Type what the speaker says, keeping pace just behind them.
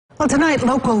Well, tonight,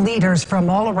 local leaders from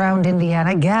all around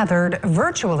Indiana gathered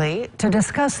virtually to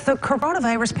discuss the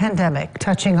coronavirus pandemic,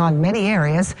 touching on many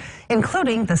areas,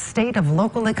 including the state of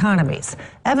local economies.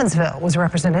 Evansville was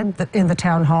represented in the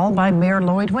town hall by Mayor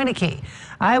Lloyd Winnecke.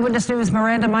 Eyewitness News'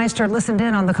 Miranda Meister listened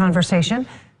in on the conversation,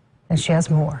 and she has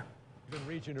more.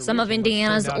 Some of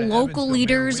Indiana's local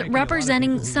leaders,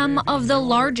 representing some of the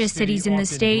largest cities in the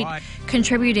state,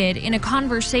 contributed in a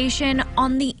conversation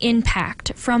on the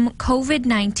impact from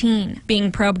COVID-19,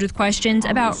 being probed with questions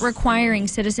about requiring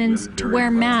citizens to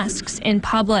wear masks in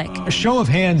public. A show of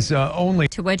hands only.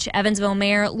 To which Evansville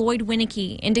Mayor Lloyd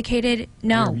Winnecke indicated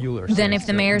no. Then if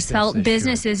the mayors felt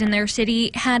businesses in their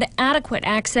city had adequate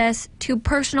access to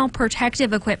personal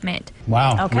protective equipment.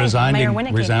 Wow, Okay,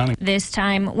 resounding. This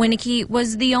time, Winnecke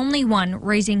was the only one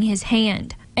raising his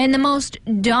hand. And the most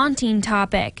daunting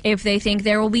topic, if they think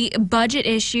there will be budget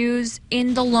issues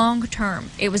in the long term.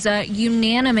 It was a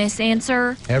unanimous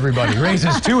answer. Everybody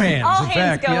raises two hands. All in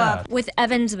hands fact, go yeah. up. With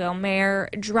Evansville Mayor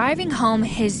driving home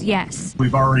his yes.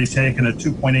 We've already taken a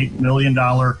 $2.8 million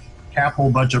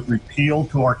capital budget repeal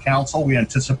to our council. We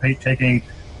anticipate taking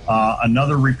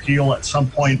another repeal at some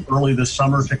point early this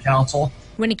summer to council.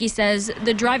 Winnecke says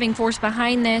the driving force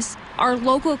behind this, our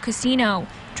local casino,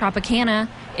 Tropicana,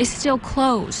 is still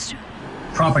closed.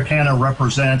 Tropicana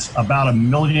represents about $1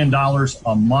 million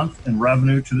a month in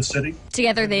revenue to the city.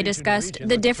 Together they discussed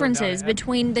the differences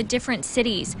between the different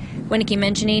cities. Winnecke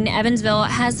mentioning Evansville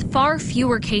has far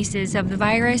fewer cases of the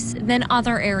virus than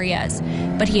other areas.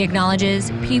 But he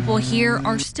acknowledges people here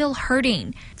are still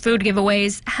hurting. Food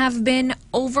giveaways have been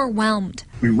overwhelmed.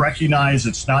 We recognize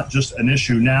it's not just an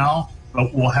issue now,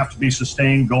 but will have to be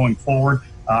sustained going forward.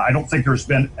 I don't think there's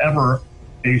been ever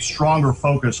a stronger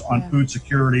focus on food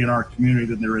security in our community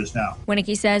than there is now.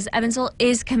 Winnecke says Evansville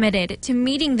is committed to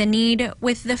meeting the need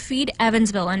with the Feed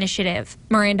Evansville initiative.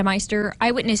 Miranda Meister,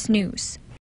 Eyewitness News.